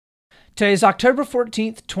Today is October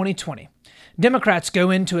 14th, 2020. Democrats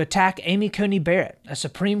go in to attack Amy Coney Barrett. A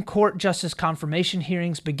Supreme Court justice confirmation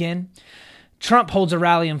hearings begin. Trump holds a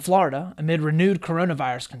rally in Florida amid renewed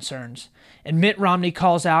coronavirus concerns. And Mitt Romney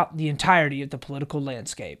calls out the entirety of the political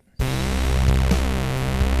landscape.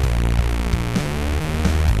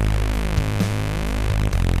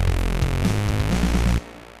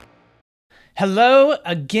 Hello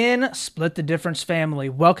again, Split the Difference family.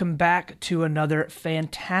 Welcome back to another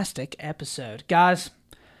fantastic episode. Guys,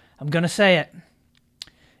 I'm going to say it.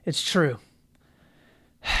 It's true.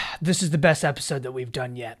 This is the best episode that we've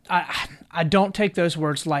done yet. I don't take those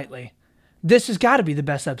words lightly. This has got to be the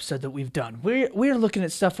best episode that we've done. We're looking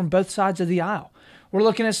at stuff from both sides of the aisle. We're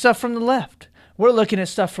looking at stuff from the left. We're looking at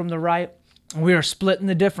stuff from the right. And we are splitting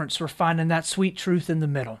the difference. We're finding that sweet truth in the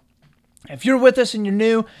middle. If you're with us and you're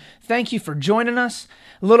new, thank you for joining us.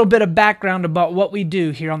 A little bit of background about what we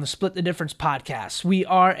do here on the Split the Difference podcast. We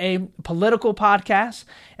are a political podcast,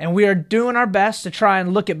 and we are doing our best to try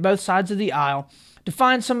and look at both sides of the aisle to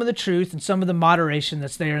find some of the truth and some of the moderation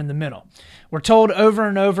that's there in the middle. We're told over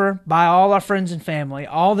and over by all our friends and family,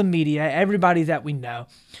 all the media, everybody that we know,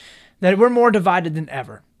 that we're more divided than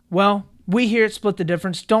ever. Well, we here at Split the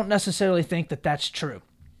Difference don't necessarily think that that's true.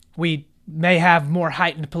 We may have more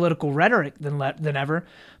heightened political rhetoric than ever,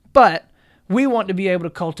 but we want to be able to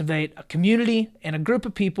cultivate a community and a group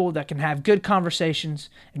of people that can have good conversations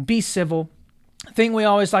and be civil. The thing we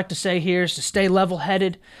always like to say here is to stay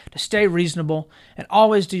level-headed, to stay reasonable, and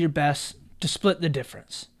always do your best to split the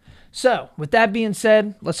difference. So, with that being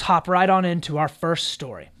said, let's hop right on into our first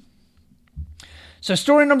story. So,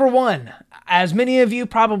 story number one. As many of you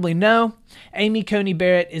probably know, Amy Coney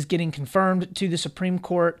Barrett is getting confirmed to the Supreme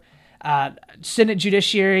Court. Senate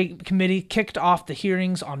Judiciary Committee kicked off the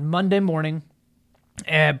hearings on Monday morning,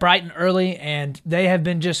 bright and early, and they have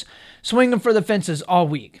been just swinging for the fences all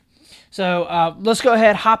week. So let's go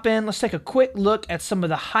ahead, hop in. Let's take a quick look at some of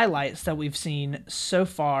the highlights that we've seen so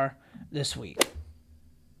far this week.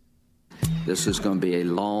 This is going to be a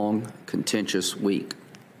long, contentious week.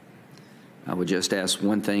 I would just ask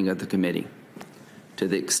one thing of the committee. To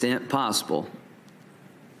the extent possible,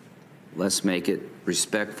 let's make it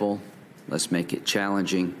respectful. Let's make it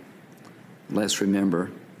challenging. Let's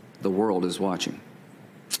remember the world is watching.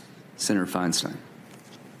 Senator Feinstein.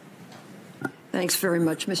 Thanks very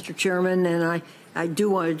much, Mr. Chairman. And I do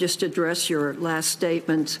want to just address your last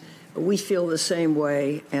statement. We feel the same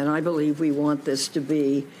way, and I believe we want this to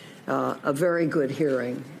be a very good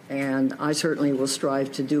hearing. And I certainly will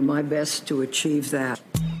strive to do my best to achieve that.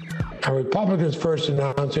 Republicans first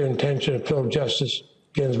announced their intention to fill Justice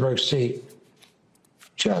Ginsburg's seat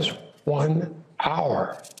just 1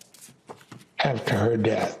 hour after her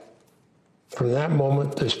death. From that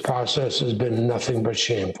moment, this process has been nothing but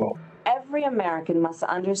shameful. Every American must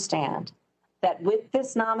understand that with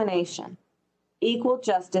this nomination, equal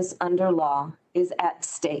justice under law is at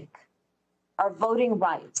stake. Our voting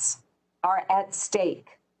rights are at stake.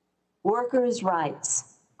 Workers'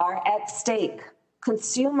 rights are at stake.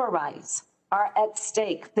 Consumer rights are at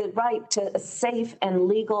stake. The right to a safe and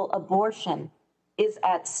legal abortion is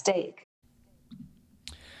at stake.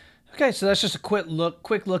 Okay, so that's just a quick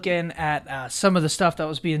look in at some of the stuff that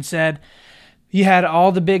was being said. You had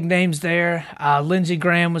all the big names there. Lindsey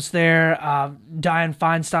Graham was there. Dianne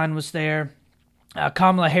Feinstein was there.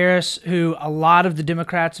 Kamala Harris, who a lot of the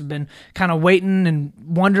Democrats have been kind of waiting and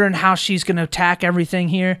wondering how she's going to attack everything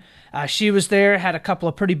here. She was there, had a couple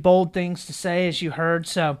of pretty bold things to say, as you heard.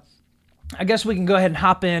 So I guess we can go ahead and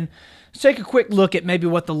hop in. Let's take a quick look at maybe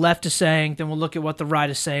what the left is saying, then we'll look at what the right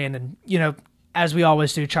is saying, and, as we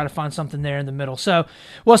always do, try to find something there in the middle. So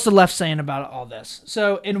what's the left saying about all this?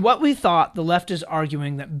 So in what we thought, the left is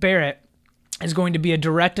arguing that Barrett is going to be a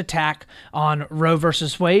direct attack on Roe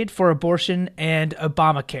versus Wade for abortion and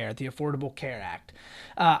Obamacare, the Affordable Care Act.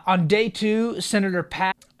 On day two, Senator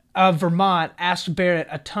Pat of Vermont asked Barrett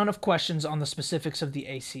a ton of questions on the specifics of the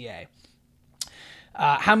ACA.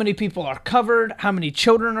 How many people are covered, how many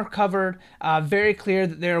children are covered, very clear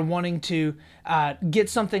that they're wanting to get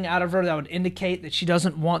something out of her that would indicate that she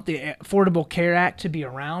doesn't want the Affordable Care Act to be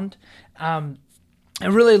around. It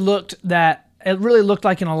really looked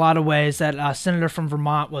like in a lot of ways that Senator from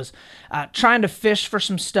Vermont was trying to fish for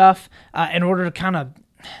some stuff in order to kind of,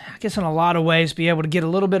 I guess in a lot of ways, be able to get a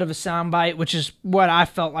little bit of a soundbite, which is what I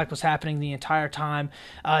felt like was happening the entire time.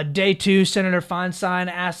 Day two, Senator Feinstein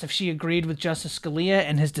asked if she agreed with Justice Scalia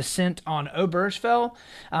and his dissent on Obergefell.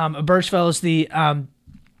 Obergefell is the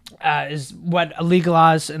is what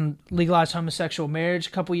legalized homosexual marriage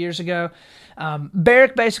a couple years ago.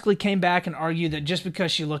 Barrett basically came back and argued that just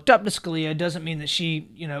because she looked up to Scalia doesn't mean that she,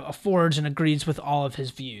 affords and agrees with all of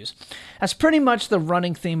his views. That's pretty much the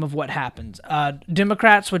running theme of what happens.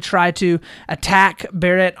 Democrats would try to attack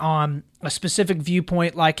Barrett on a specific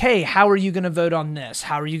viewpoint like, hey, how are you going to vote on this?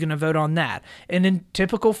 How are you going to vote on that? And in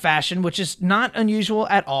typical fashion, which is not unusual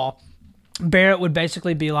at all, Barrett would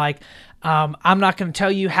basically be like, I'm not going to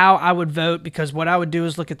tell you how I would vote because what I would do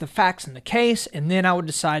is look at the facts in the case, and then I would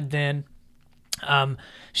decide then.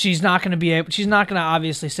 She's not going to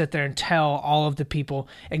obviously sit there and tell all of the people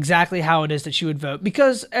exactly how it is that she would vote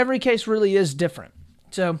because every case really is different.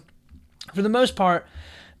 So for the most part,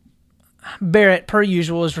 Barrett, per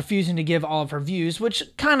usual, is refusing to give all of her views, which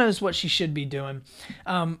kind of is what she should be doing.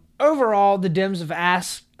 Overall, the Dems have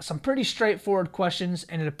asked some pretty straightforward questions,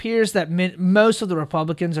 and it appears that most of the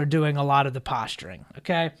Republicans are doing a lot of the posturing,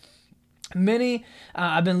 okay? Many,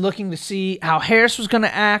 I've been looking to see how Harris was going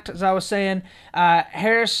to act, as I was saying.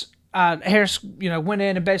 Harris, went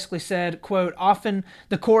in and basically said, quote, often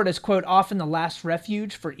the court is, quote, often the last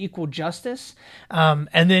refuge for equal justice.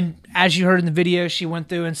 And then, as you heard in the video, she went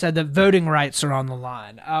through and said that voting rights are on the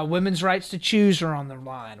line. Women's rights to choose are on the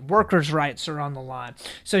line. Workers' rights are on the line.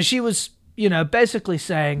 So she was, basically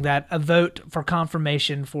saying that a vote for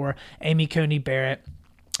confirmation for Amy Coney Barrett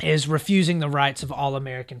is refusing the rights of all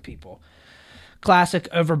American people. Classic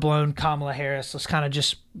overblown Kamala Harris. That's kind of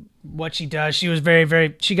just what she does. She was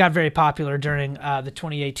she got very popular during the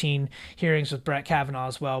 2018 hearings with Brett Kavanaugh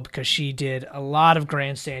as well because she did a lot of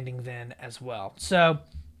grandstanding then as well. So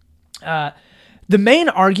the main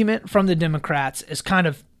argument from the Democrats is kind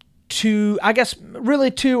of two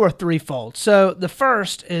or threefold. So the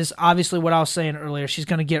first is obviously what I was saying earlier. She's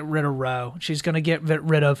going to get rid of Roe. She's going to get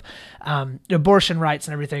rid of abortion rights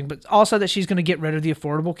and everything, but also that she's going to get rid of the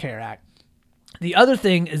Affordable Care Act. The other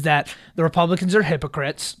thing is that the Republicans are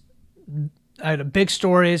hypocrites. A big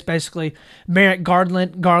story is basically Merrick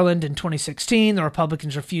Garland in 2016. The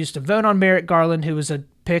Republicans refused to vote on Merrick Garland, who was a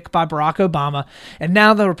pick by Barack Obama. And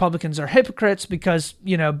now the Republicans are hypocrites because,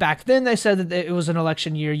 back then they said that it was an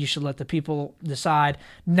election year. You should let the people decide.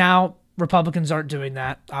 Now Republicans aren't doing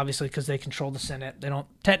that, obviously, because they control the Senate. They don't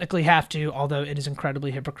technically have to, although it is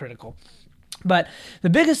incredibly hypocritical. But the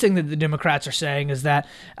biggest thing that the Democrats are saying is that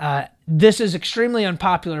this is extremely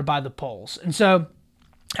unpopular by the polls. And so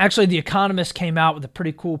actually The Economist came out with a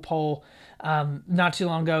pretty cool poll not too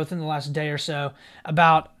long ago, within the last day or so,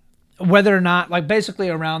 about whether or not, basically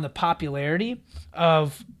around the popularity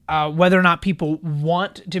of whether or not people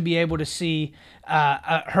want to be able to see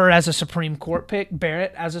her as a Supreme Court pick,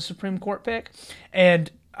 Barrett as a Supreme Court pick.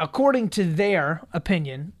 And according to their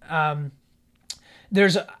opinion,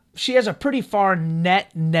 she has a pretty far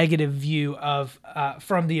net negative view of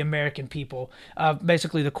from the American people,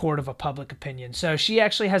 basically the court of a public opinion. So she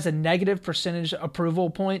actually has a negative percentage approval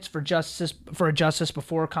points for a justice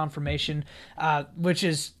before confirmation, which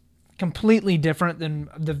is completely different than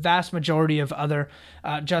the vast majority of other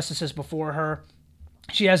justices before her.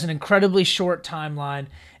 She has an incredibly short timeline,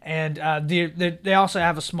 and they also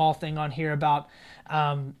have a small thing on here about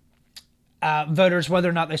voters, whether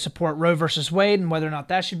or not they support Roe versus Wade and whether or not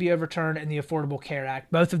that should be overturned, and the Affordable Care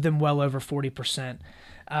Act, both of them well over 40%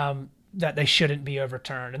 that they shouldn't be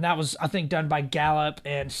overturned. And that was, I think, done by Gallup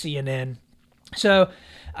and CNN. So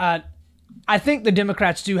I think the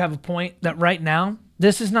Democrats do have a point that right now,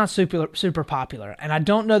 this is not super popular, and I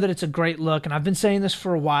don't know that it's a great look, and I've been saying this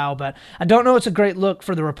for a while, but I don't know it's a great look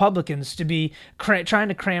for the Republicans to be trying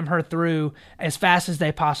to cram her through as fast as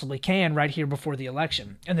they possibly can right here before the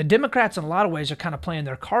election. And the Democrats, in a lot of ways, are kind of playing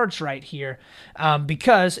their cards right here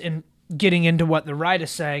because, in getting into what the right is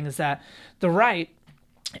saying, is that the right,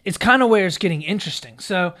 it's kind of where it's getting interesting.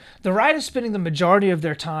 So the right is spending the majority of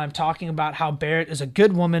their time talking about how Barrett is a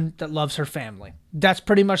good woman that loves her family. That's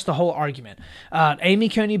pretty much the whole argument. Amy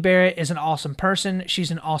Coney Barrett is an awesome person.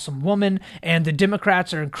 She's an awesome woman, and the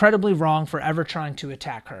Democrats are incredibly wrong for ever trying to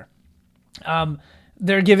attack her.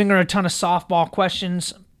 They're giving her a ton of softball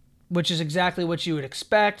questions, which is exactly what you would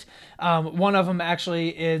expect. One of them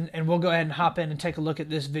actually, and we'll go ahead and hop in and take a look at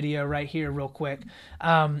this video right here real quick,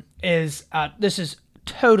 this is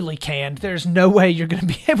totally canned. There's no way you're going to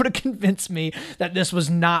be able to convince me that this was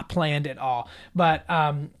not planned at all. But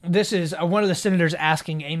this is one of the senators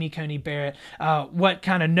asking Amy Coney Barrett what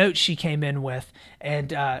kind of notes she came in with,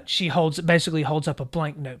 and she basically holds up a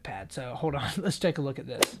blank notepad. So hold on, let's take a look at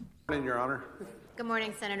this. Good morning, Your Honor. Good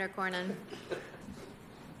morning, Senator Cornyn.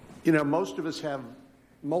 Most of us have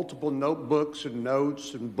multiple notebooks and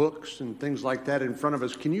notes and books and things like that in front of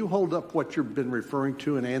us. Can you hold up what you've been referring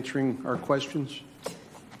to in answering our questions?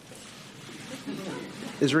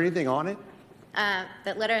 Is there anything on it?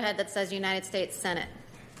 That letterhead that says United States Senate.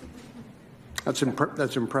 That's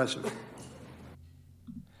impressive.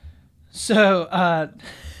 So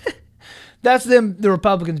that's them, the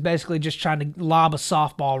Republicans basically just trying to lob a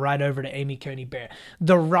softball right over to Amy Coney Barrett.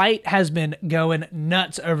 The right has been going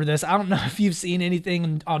nuts over this. I don't know if you've seen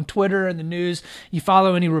anything on Twitter and the news. You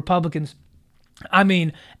follow any Republicans. I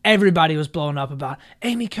mean, everybody was blowing up about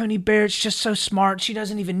Amy Coney Barrett's just so smart. She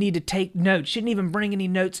doesn't even need to take notes. She didn't even bring any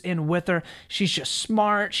notes in with her. She's just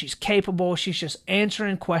smart. She's capable. She's just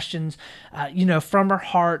answering questions, from her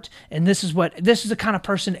heart. And this is the kind of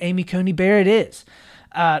person Amy Coney Barrett is.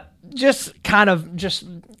 Just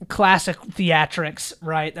classic theatrics,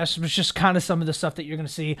 right? That's just kind of some of the stuff that you're going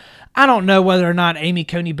to see. I don't know whether or not Amy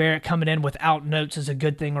Coney Barrett coming in without notes is a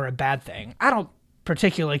good thing or a bad thing. I don't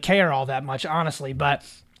particularly care all that much, honestly, but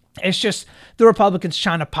it's just the Republicans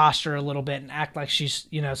trying to posture a little bit and act like she's,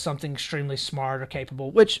 something extremely smart or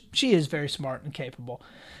capable, which she is very smart and capable.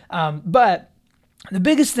 But the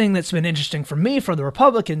biggest thing that's been interesting for me for the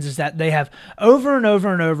Republicans is that they have over and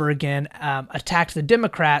over and over again attacked the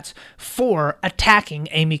Democrats for attacking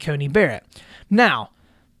Amy Coney Barrett. Now,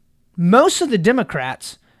 most of the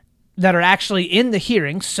Democrats that are actually in the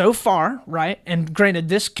hearing so far, right? And granted,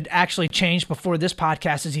 this could actually change before this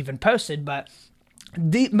podcast is even posted, but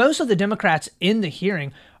most of the Democrats in the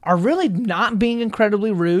hearing are really not being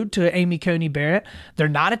incredibly rude to Amy Coney Barrett. They're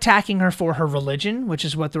not attacking her for her religion, which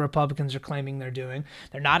is what the Republicans are claiming they're doing.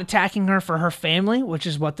 They're not attacking her for her family, which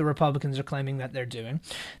is what the Republicans are claiming that they're doing.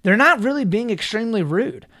 They're not really being extremely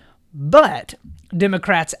rude. But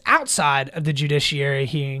Democrats outside of the judiciary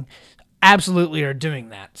hearing absolutely are doing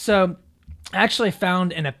that. So I actually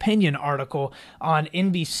found an opinion article on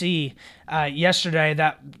NBC yesterday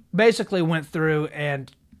that basically went through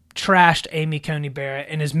and trashed Amy Coney Barrett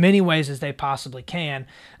in as many ways as they possibly can.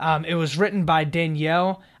 It was written by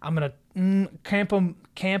Danielle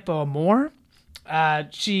Campo Amor.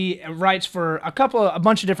 She writes for a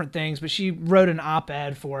bunch of different things, but she wrote an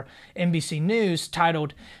op-ed for NBC News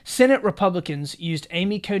titled "Senate Republicans Used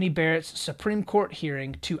Amy Coney Barrett's Supreme Court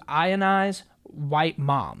Hearing to Ionize White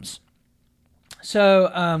Moms."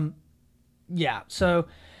 So, So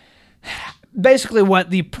basically what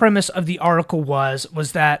the premise of the article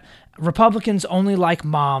was that Republicans only like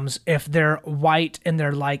moms if they're white and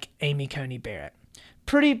they're like Amy Coney Barrett.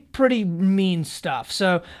 Pretty mean stuff.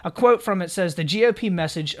 So a quote from it says, "The GOP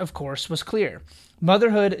message, of course, was clear.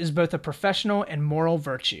 Motherhood is both a professional and moral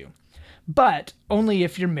virtue. But only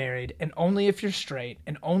if you're married, and only if you're straight,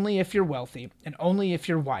 and only if you're wealthy, and only if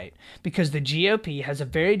you're white, because the GOP has a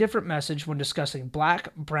very different message when discussing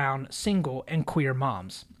black, brown, single, and queer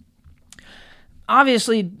moms."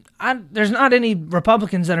 Obviously, there's not any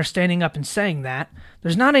Republicans that are standing up and saying that.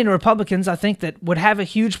 There's not any Republicans, I think, that would have a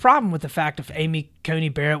huge problem with the fact if Amy Coney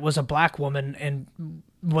Barrett was a black woman and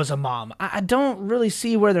was a mom. I don't really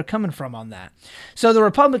see where they're coming from on that. So the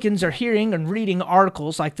Republicans are hearing and reading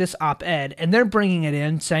articles like this op-ed, and they're bringing it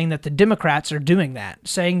in saying that the Democrats are doing that,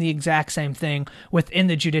 saying the exact same thing within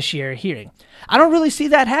the judiciary hearing. I don't really see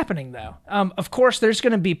that happening, though. Of course, there's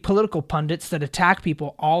going to be political pundits that attack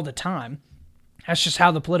people all the time. That's just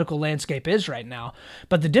how the political landscape is right now.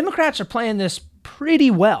 But the Democrats are playing this pretty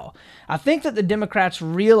well. I think that the Democrats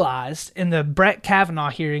realized in the Brett Kavanaugh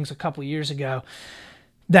hearings a couple years ago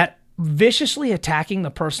that viciously attacking the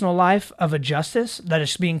personal life of a justice that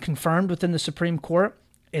is being confirmed within the Supreme Court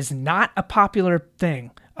is not a popular thing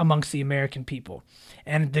amongst the American people.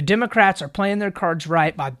 And the Democrats are playing their cards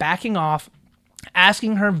right by backing off,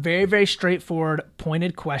 asking her very, very straightforward,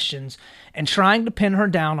 pointed questions, and trying to pin her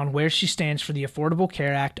down on where she stands for the Affordable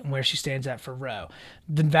Care Act and where she stands at for Roe.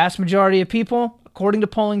 The vast majority of people, according to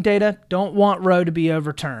polling data, don't want Roe to be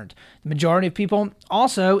overturned. The majority of people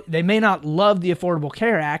also, they may not love the Affordable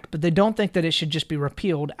Care Act, but they don't think that it should just be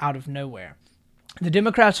repealed out of nowhere. The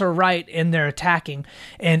Democrats are right in their attacking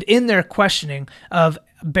and in their questioning of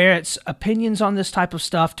Barrett's opinions on this type of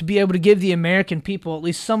stuff to be able to give the American people at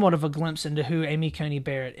least somewhat of a glimpse into who Amy Coney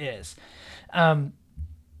Barrett is. All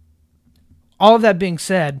of that being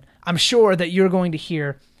said, I'm sure that you're going to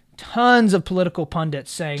hear tons of political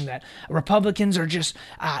pundits saying that Republicans are just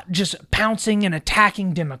pouncing and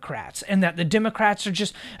attacking Democrats, and that the Democrats are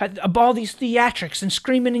just all these theatrics and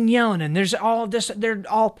screaming and yelling, and there's all this, they're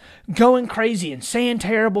all going crazy and saying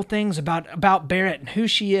terrible things about Barrett and who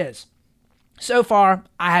she is. So far,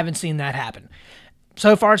 I haven't seen that happen.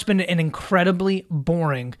 So far, it's been an incredibly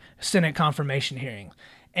boring Senate confirmation hearing.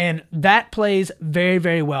 And that plays very,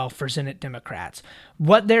 very well for Senate Democrats.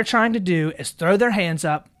 What they're trying to do is throw their hands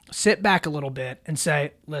up, sit back a little bit, and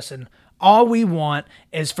say, listen, All we want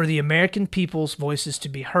is for the American people's voices to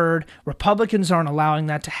be heard. Republicans aren't allowing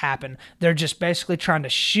that to happen. They're just basically trying to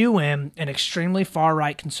shoo in an extremely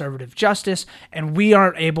far-right conservative justice, and we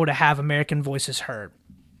aren't able to have American voices heard.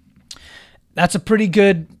 That's a pretty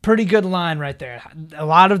good line right there. A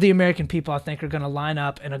lot of the American people, I think, are going to line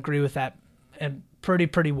up and agree with that and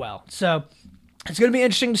pretty well. So it's going to be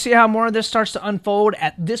interesting to see how more of this starts to unfold.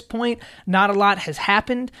 At this point, not a lot has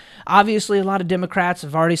happened. Obviously, a lot of Democrats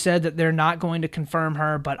have already said that they're not going to confirm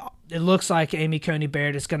her, but it looks like Amy Coney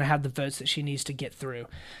Barrett is going to have the votes that she needs to get through.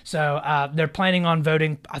 So they're planning on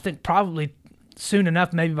voting, I think, probably soon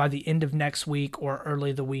enough, maybe by the end of next week or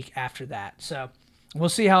early the week after that. So we'll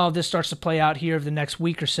see how this starts to play out here over the next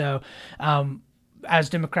week or so as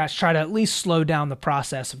Democrats try to at least slow down the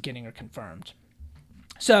process of getting her confirmed.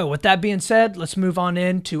 So with that being said, let's move on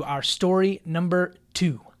into our story number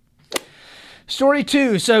 2. Story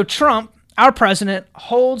 2. So Trump, our president,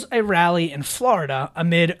 holds a rally in Florida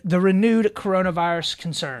amid the renewed coronavirus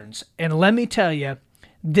concerns. And let me tell you,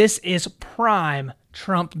 this is prime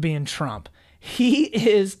Trump being Trump. He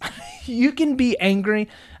is, you can be angry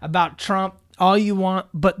about Trump all you want,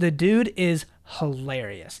 but the dude is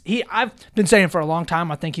hilarious. I've been saying for a long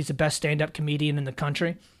time, I think he's the best stand-up comedian in the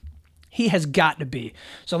country. He has got to be.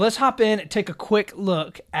 So let's hop in and take a quick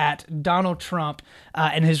look at Donald Trump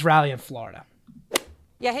and his rally in Florida.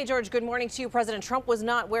 Yeah, hey, George, good morning to you. President Trump was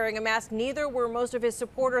not wearing a mask. Neither were most of his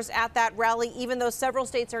supporters at that rally, even though several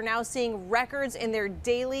states are now seeing records in their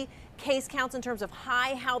daily case counts in terms of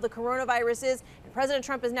how the coronavirus is. And President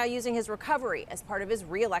Trump is now using his recovery as part of his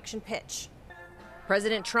re-election pitch.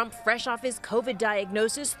 President Trump, fresh off his COVID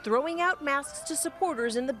diagnosis, throwing out masks to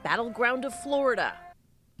supporters in the battleground of Florida.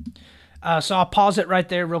 So I'll pause it right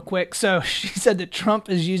there real quick. So she said that Trump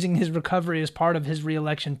is using his recovery as part of his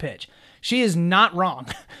re-election pitch. She is not wrong.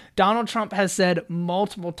 Donald Trump has said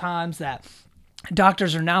multiple times that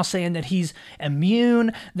doctors are now saying that he's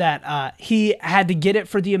immune, that he had to get it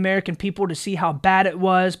for the American people to see how bad it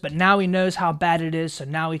was, but now he knows how bad it is, so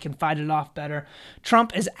now he can fight it off better.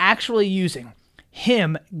 Trump is actually using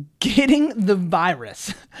him getting the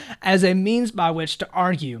virus as a means by which to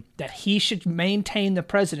argue that he should maintain the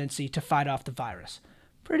presidency to fight off the virus.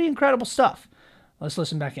 Pretty incredible stuff. Let's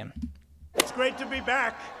listen back in. It's great to be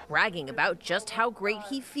back. Bragging about just how great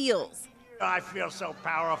he feels. I feel so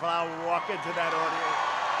powerful. I'll walk into that audience.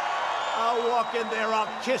 I'll walk in there.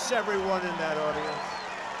 I'll kiss everyone in that audience.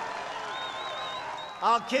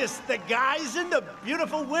 I'll kiss the guys and the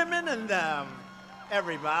beautiful women and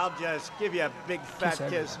everybody. I'll just give you a big fat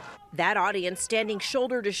kiss. That audience standing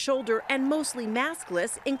shoulder to shoulder and mostly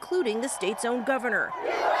maskless, including the state's own governor.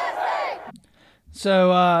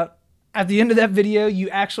 So at the end of that video, you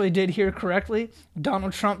actually did hear correctly.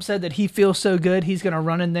 Donald Trump said that he feels so good, he's going to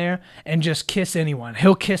run in there and just kiss anyone.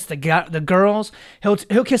 He'll kiss the girls. He'll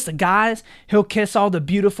kiss the guys. He'll kiss all the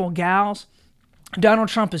beautiful gals. Donald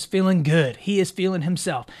Trump is feeling good. He is feeling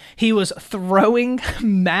himself. He was throwing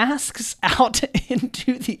masks out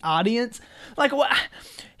into the audience. Like, what?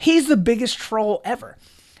 He's the biggest troll ever.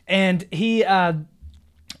 And he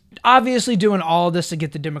obviously doing all of this to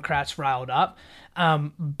get the Democrats riled up.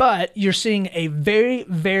 But you're seeing a very,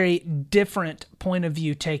 very different point of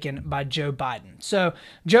view taken by Joe Biden. So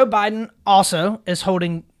Joe Biden also is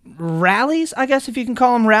holding rallies, I guess if you can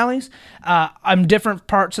call them rallies, in different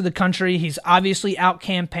parts of the country. He's obviously out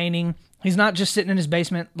campaigning. He's not just sitting in his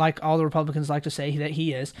basement like all the Republicans like to say that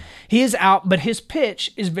he is. He is out, but his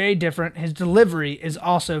pitch is very different. His delivery is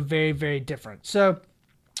also very, very different. So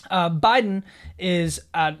Biden is,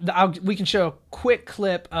 we can show a quick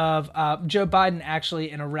clip of Joe Biden actually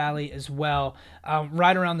in a rally as well,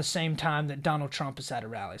 right around the same time that Donald Trump is at a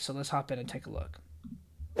rally. So let's hop in and take a look.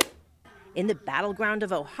 In the battleground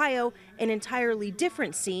of Ohio, an entirely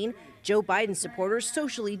different scene. Joe Biden supporters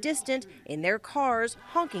socially distant in their cars,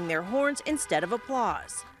 honking their horns instead of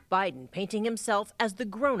applause. Biden painting himself as the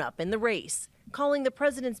grown-up in the race, calling the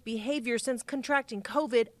president's behavior since contracting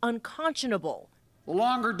COVID unconscionable. The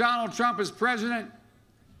longer Donald Trump is president,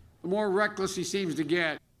 the more reckless he seems to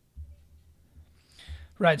get.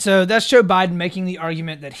 Right, so that's Joe Biden making the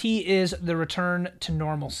argument that he is the return to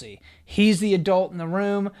normalcy. He's the adult in the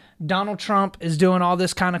room. Donald Trump is doing all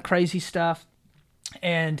this kind of crazy stuff.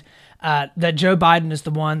 And that Joe Biden is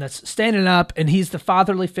the one that's standing up, and he's the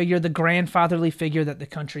fatherly figure, the grandfatherly figure that the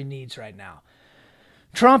country needs right now.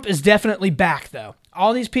 Trump is definitely back, though.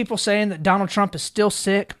 All these people saying that Donald Trump is still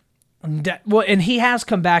sick. Well, and he has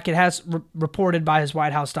come back. It has reported by his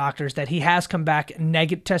White House doctors that he has come back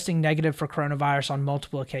testing negative for coronavirus on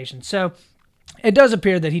multiple occasions. So It does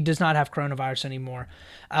appear that he does not have coronavirus anymore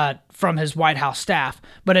from his White House staff,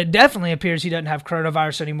 but it definitely appears he doesn't have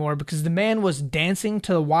coronavirus anymore because the man was dancing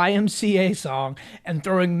to the YMCA song and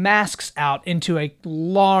throwing masks out into a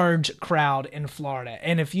large crowd in Florida.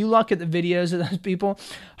 And if you look at the videos of those people,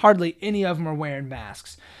 hardly any of them are wearing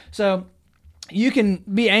masks. So you can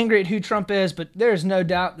be angry at who Trump is, but there's no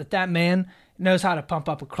doubt that that man knows how to pump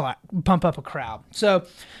up a crowd. So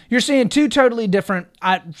you're seeing two totally different,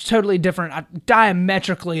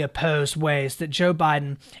 diametrically opposed ways that Joe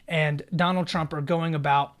Biden and Donald Trump are going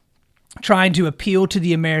about trying to appeal to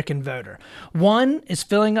the American voter. One is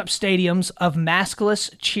filling up stadiums of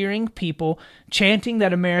maskless, cheering people, chanting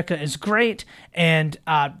that America is great and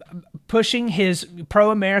pushing his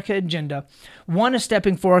pro-America agenda. One is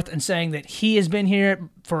stepping forth and saying that he has been here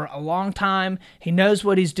for a long time. He knows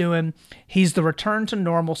what he's doing. He's the return to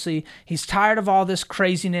normalcy. He's tired of all this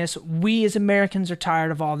craziness. We as Americans are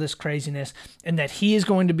tired of all this craziness, and that he is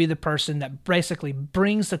going to be the person that basically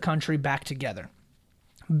brings the country back together.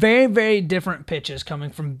 Very, very different pitches coming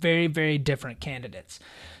from very, very different candidates.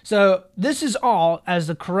 So this is all as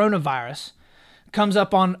the coronavirus comes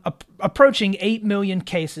up on approaching 8 million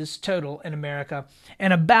cases total in America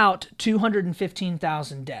and about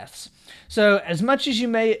 215,000 deaths. So as much as you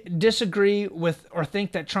may disagree with or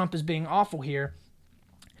think that Trump is being awful here,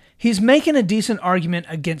 he's making a decent argument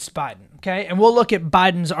against Biden, okay? And we'll look at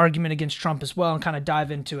Biden's argument against Trump as well and kind of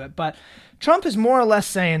dive into it. But Trump is more or less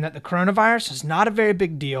saying that the coronavirus is not a very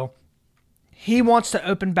big deal. He wants to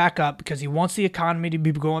open back up because he wants the economy to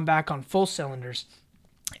be going back on full cylinders.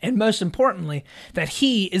 And most importantly, that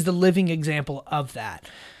he is the living example of that.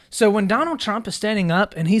 So when Donald Trump is standing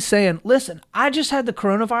up and he's saying, listen, I just had the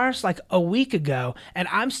coronavirus like a week ago and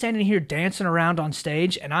I'm standing here dancing around on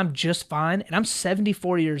stage and I'm just fine and I'm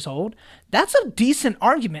 74 years old, that's a decent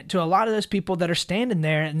argument to a lot of those people that are standing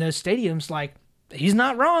there in those stadiums like, he's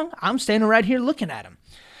not wrong. I'm standing right here looking at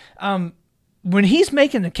him. When he's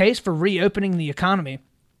making the case for reopening the economy,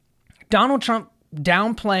 Donald Trump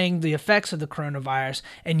downplaying the effects of the coronavirus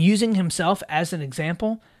and using himself as an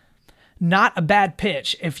example, not a bad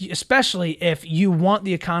pitch, especially if you want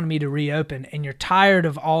the economy to reopen and you're tired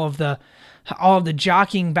of all of the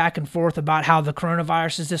jockeying back and forth about how the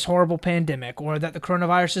coronavirus is this horrible pandemic or that the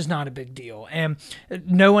coronavirus is not a big deal and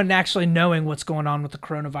no one actually knowing what's going on with the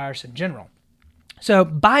coronavirus in general. So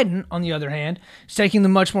Biden, on the other hand, is taking the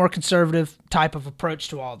much more conservative type of approach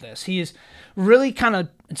to all this. He is really kind of,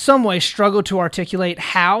 in some ways, struggled to articulate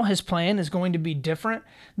how his plan is going to be different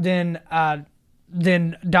than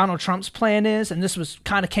Donald Trump's plan is, and this was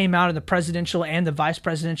kind of came out of the presidential and the vice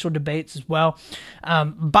presidential debates as well.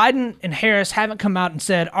 Biden and Harris haven't come out and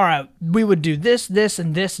said, all right, we would do this,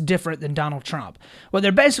 and this different than Donald Trump. What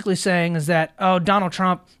they're basically saying is that, oh, Donald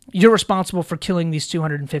Trump, you're responsible for killing these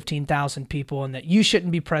 215,000 people and that you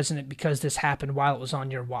shouldn't be president because this happened while it was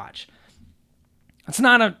on your watch. It's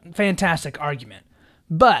not a fantastic argument,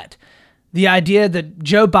 but the idea that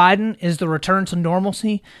Joe Biden is the return to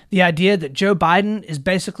normalcy, the idea that Joe Biden is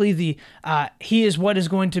basically he is what is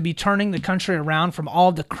going to be turning the country around from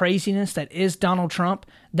all the craziness that is Donald Trump,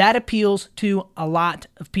 that appeals to a lot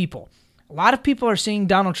of people. A lot of people are seeing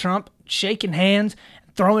Donald Trump shaking hands,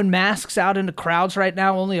 throwing masks out into crowds right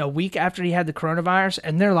now only a week after he had the coronavirus,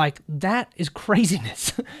 and they're like, that is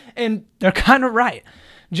craziness. And they're kind of right.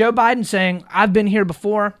 Joe Biden saying, I've been here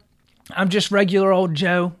before. I'm just regular old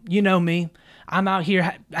Joe. You know me. I'm out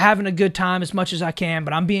here having a good time as much as I can,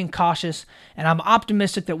 but I'm being cautious, and I'm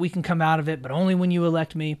optimistic that we can come out of it, but only when you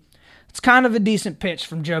elect me. It's kind of a decent pitch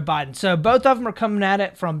from Joe Biden. So both of them are coming at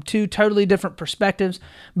it from two totally different perspectives.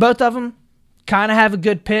 Both of them kind of have a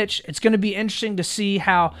good pitch. It's going to be interesting to see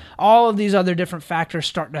how all of these other different factors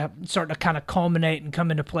start to kind of culminate and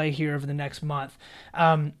come into play here over the next month.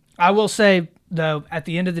 I will say, though, at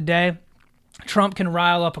the end of the day, Trump can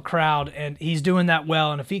rile up a crowd, and he's doing that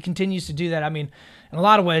well. And if he continues to do that, I mean, in a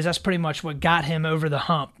lot of ways, that's pretty much what got him over the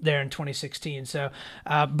hump there in 2016. So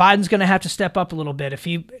Biden's going to have to step up a little bit. If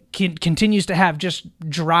he continues to have just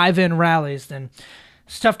drive-in rallies, then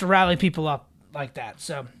it's tough to rally people up like that.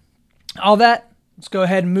 So all that, let's go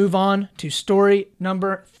ahead and move on to story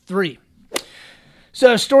number 3.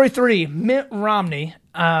 So story 3, Mitt Romney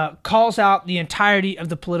calls out the entirety of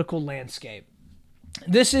the political landscape.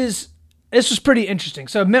 This was pretty interesting.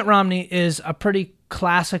 So Mitt Romney is a pretty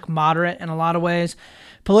classic moderate in a lot of ways.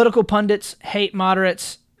 Political pundits hate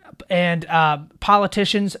moderates, and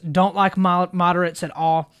politicians don't like moderates at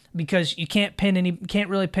all because you can't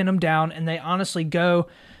really pin them down, and they honestly go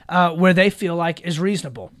where they feel like is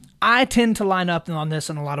reasonable. I tend to line up on this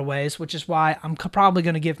in a lot of ways, which is why I'm probably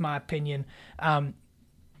going to give my opinion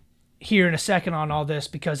here in a second on all this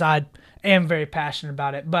because I am very passionate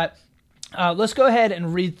about it. But let's go ahead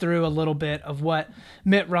and read through a little bit of what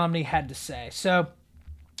Mitt Romney had to say. So,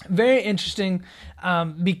 very interesting,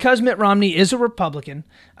 because Mitt Romney is a Republican.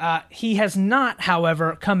 He has not,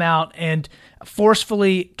 however, come out and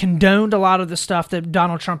forcefully condoned a lot of the stuff that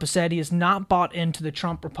Donald Trump has said. He has not bought into the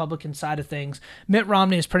Trump Republican side of things. Mitt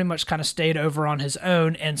Romney has pretty much kind of stayed over on his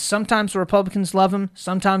own, and sometimes the Republicans love him,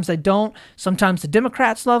 sometimes they don't, sometimes the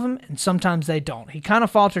Democrats love him, and sometimes they don't. He kind of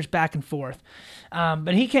falters back and forth.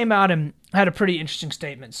 But he came out and had a pretty interesting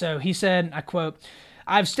statement. So he said, I quote,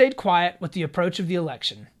 "I've stayed quiet with the approach of the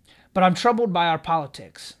election, but I'm troubled by our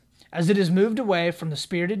politics, as it has moved away from the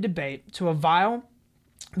spirited debate to a vile,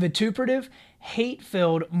 vituperative,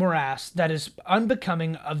 hate-filled morass that is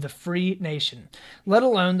unbecoming of the free nation, let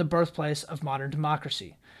alone the birthplace of modern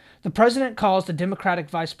democracy. The president calls the Democratic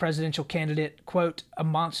vice presidential candidate, quote, a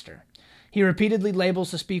monster. He repeatedly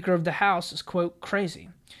labels the Speaker of the House as, quote, crazy.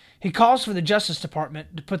 He calls for the Justice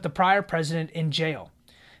Department to put the prior president in jail.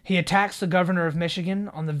 He attacks the governor of Michigan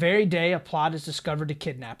on the very day a plot is discovered to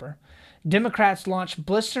kidnap her. Democrats launch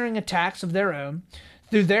blistering attacks of their own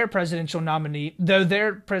through their presidential nominee, though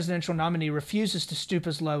their presidential nominee refuses to stoop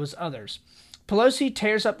as low as others. Pelosi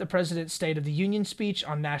tears up the president's State of the Union speech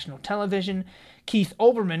on national television. Keith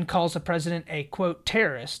Olbermann calls the president a, quote,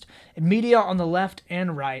 terrorist, and media on the left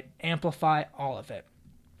and right amplify all of it.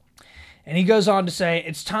 And he goes on to say,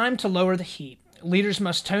 it's time to lower the heat. Leaders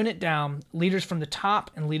must tone it down, leaders from the top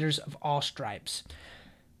and leaders of all stripes.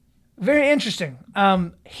 Very interesting.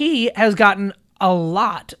 He has gotten a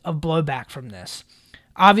lot of blowback from this.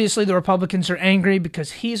 Obviously, the Republicans are angry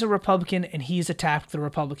because he's a Republican and he's attacked the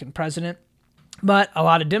Republican president. But a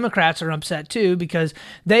lot of Democrats are upset too because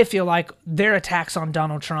they feel like their attacks on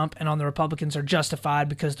Donald Trump and on the Republicans are justified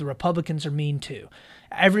because the Republicans are mean too.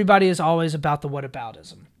 Everybody is always about the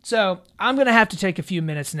whataboutism. So I'm going to have to take a few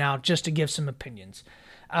minutes now just to give some opinions.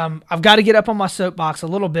 I've got to get up on my soapbox a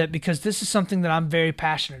little bit because this is something that I'm very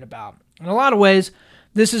passionate about. In a lot of ways,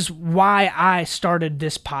 this is why I started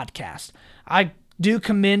this podcast. I do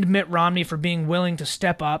commend Mitt Romney for being willing to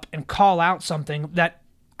step up and call out something that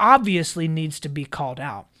obviously needs to be called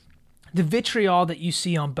out. The vitriol that you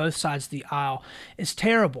see on both sides of the aisle is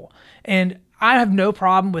terrible. And I have no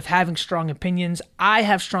problem with having strong opinions. I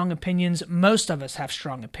have strong opinions. Most of us have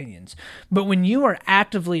strong opinions. But when you are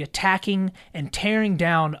actively attacking and tearing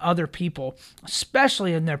down other people,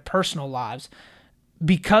 especially in their personal lives,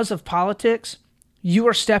 because of politics, you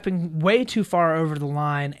are stepping way too far over the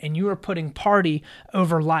line and you are putting party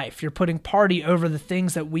over life. You're putting party over the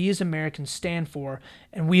things that we as Americans stand for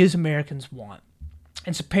and we as Americans want.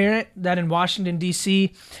 It's apparent that in Washington,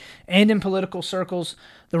 D.C. and in political circles,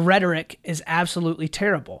 the rhetoric is absolutely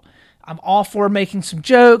terrible. I'm all for making some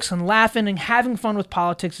jokes and laughing and having fun with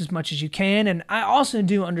politics as much as you can, and I also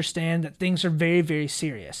do understand that things are very, very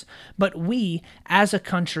serious. But we, as a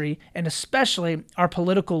country, and especially our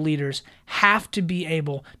political leaders, have to be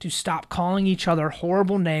able to stop calling each other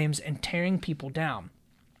horrible names and tearing people down.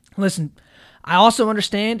 Listen, I also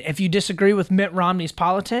understand if you disagree with Mitt Romney's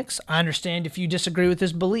politics. I understand if you disagree with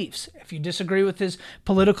his beliefs, if you disagree with his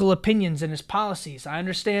political opinions and his policies. I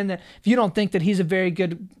understand that if you don't think that he's a very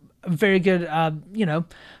good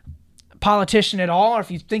politician at all, or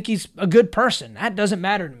if you think he's a good person, that doesn't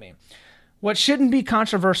matter to me. What shouldn't be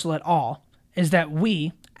controversial at all is that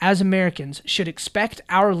we, as Americans, should expect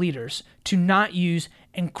our leaders to not use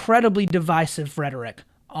incredibly divisive rhetoric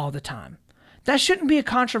all the time. That shouldn't be a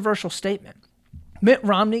controversial statement. Mitt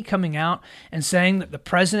Romney coming out and saying that the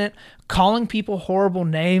president calling people horrible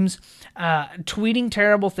names, tweeting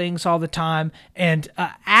terrible things all the time, and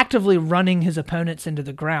actively running his opponents into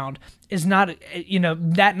the ground is not,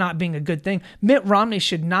 that not being a good thing. Mitt Romney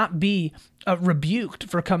should not be rebuked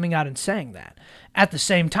for coming out and saying that. At the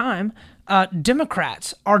same time,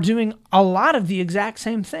 Democrats are doing a lot of the exact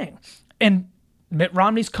same thing. And Mitt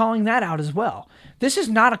Romney's calling that out as well. This is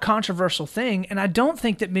not a controversial thing, and I don't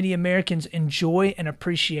think that many Americans enjoy and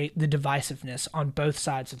appreciate the divisiveness on both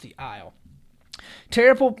sides of the aisle.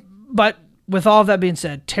 But with all of that being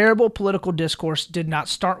said, terrible political discourse did not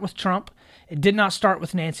start with Trump. It did not start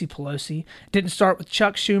with Nancy Pelosi. It didn't start with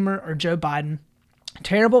Chuck Schumer or Joe Biden.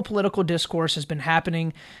 Terrible political discourse has been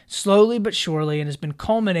happening slowly but surely and has been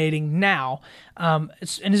culminating now, and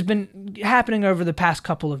has been happening over the past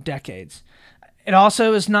couple of decades. It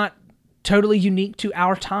also is not totally unique to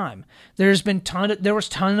our time. There was ton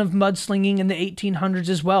of mudslinging in the 1800s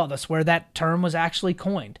as well. That's where that term was actually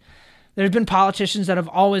coined. There's been politicians that have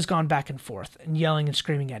always gone back and forth and yelling and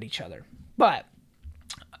screaming at each other. But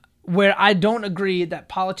where I don't agree that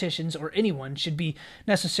politicians or anyone should be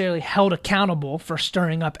necessarily held accountable for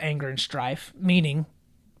stirring up anger and strife, meaning,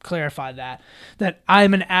 clarify that I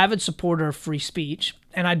am an avid supporter of free speech,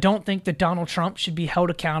 and I don't think that Donald Trump should be held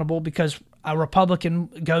accountable because a Republican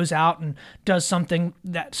goes out and does something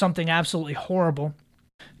absolutely horrible.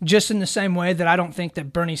 Just in the same way that I don't think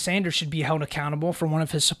that Bernie Sanders should be held accountable for one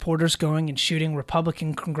of his supporters going and shooting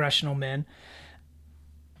Republican congressional men.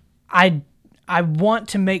 I want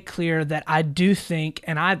to make clear that I do think,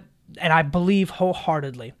 and I believe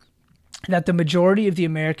wholeheartedly, that the majority of the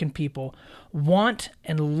American people want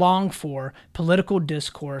and long for political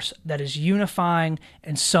discourse that is unifying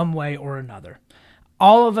in some way or another.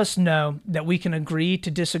 All of us know that we can agree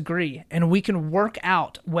to disagree, and we can work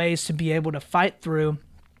out ways to be able to fight through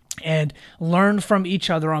and learn from each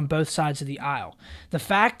other on both sides of the aisle. The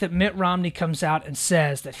fact that Mitt Romney comes out and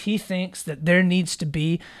says that he thinks that there needs to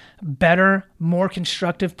be better, more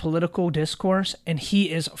constructive political discourse, and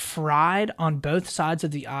he is fried on both sides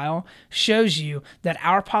of the aisle, shows you that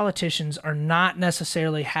our politicians are not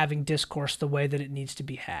necessarily having discourse the way that it needs to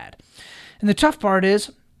be had. And the tough part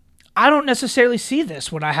is, I don't necessarily see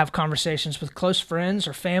this when I have conversations with close friends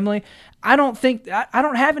or family. I don't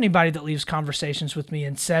have anybody that leaves conversations with me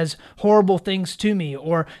and says horrible things to me,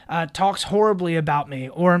 or talks horribly about me,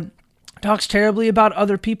 or talks terribly about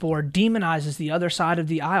other people, or demonizes the other side of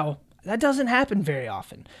the aisle. That doesn't happen very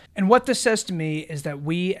often. And what this says to me is that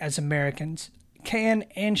we as Americans can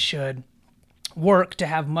and should work to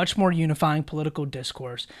have much more unifying political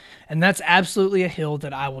discourse, and that's absolutely a hill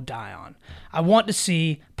that I will die on. I want to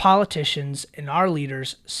see politicians and our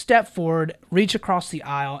leaders step forward, reach across the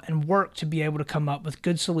aisle, and work to be able to come up with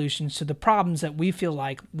good solutions to the problems that we feel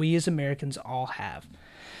like we as Americans all have.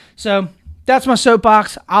 So that's my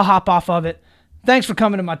soapbox. I'll hop off of it. Thanks for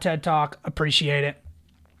coming to my TED Talk. Appreciate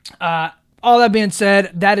it. All that being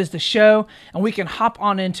said, that is the show, and we can hop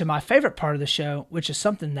on into my favorite part of the show, which is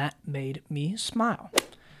something that made me smile.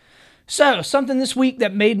 So, something this week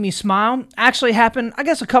that made me smile actually happened, I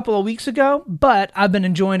guess, a couple of weeks ago, but I've been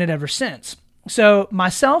enjoying it ever since. So,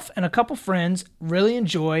 myself and a couple friends really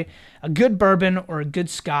enjoy a good bourbon or a good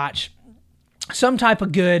scotch, some type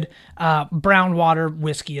of good brown water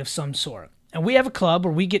whiskey of some sort. And we have a club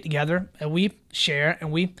where we get together and we share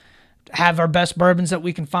and we have our best bourbons that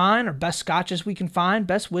we can find, our best scotches we can find,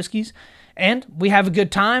 best whiskeys, and we have a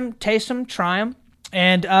good time, taste them, try them,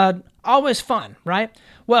 and always fun, right?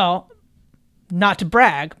 Well, not to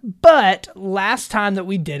brag, but last time that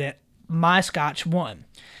we did it, my scotch won.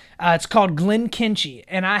 It's called Glenkinchie,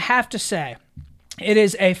 and I have to say, it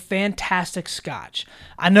is a fantastic scotch.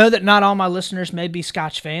 I know that not all my listeners may be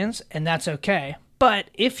scotch fans, and that's okay.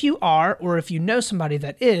 But if you are, or if you know somebody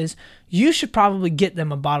that is, you should probably get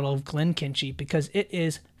them a bottle of Glenkinchie because it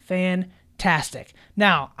is fantastic.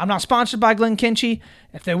 Now, I'm not sponsored by Glenkinchie.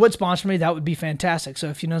 If they would sponsor me, that would be fantastic. So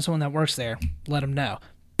if you know someone that works there, let them know.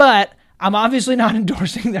 But I'm obviously not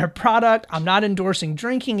endorsing their product. I'm not endorsing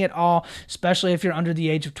drinking at all, especially if you're under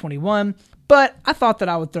the age of 21. But I thought that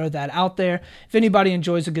I would throw that out there. If anybody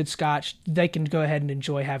enjoys a good scotch, they can go ahead and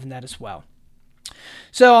enjoy having that as well.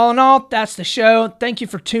 So all in all, that's the show. Thank you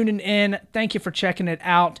for tuning in. Thank you for checking it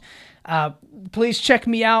out. Please check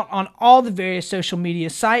me out on all the various social media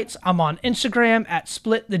sites. I'm on Instagram at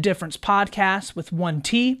Split the Difference Podcast with 1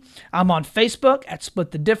 T. I'm on Facebook at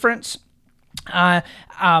Split the Difference.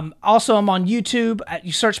 Also, I'm on YouTube.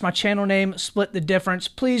 You search my channel name, Split the Difference.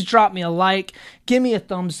 Please drop me a like, give me a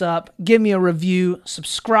thumbs up, give me a review,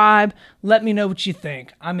 subscribe. Let me know what you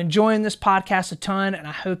think. I'm enjoying this podcast a ton, and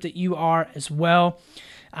I hope that you are as well.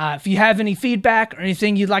 If you have any feedback or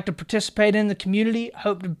anything you'd like to participate in the community, I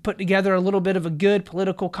hope to put together a little bit of a good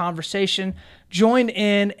political conversation. Join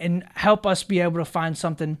in and help us be able to find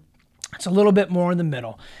something that's a little bit more in the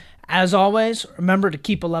middle. As always, remember to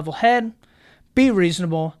keep a level head, be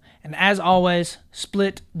reasonable, and as always,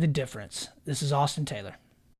 split the difference. This is Austin Taylor.